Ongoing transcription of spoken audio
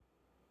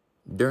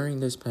During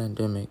this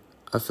pandemic,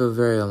 I feel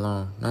very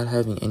alone, not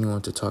having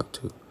anyone to talk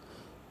to.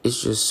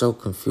 It's just so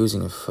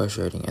confusing and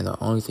frustrating, and the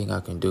only thing I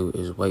can do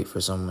is wait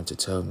for someone to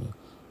tell me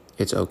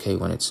it's okay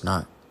when it's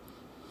not.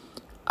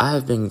 I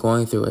have been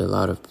going through a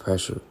lot of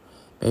pressure.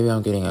 Maybe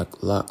I'm getting a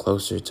lot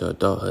closer to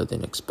adulthood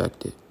than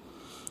expected.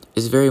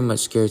 It's very much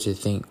scary to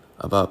think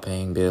about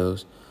paying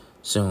bills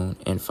soon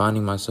and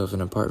finding myself in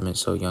an apartment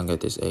so young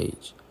at this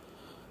age.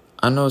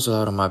 I know it's a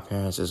lot of my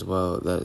parents as well that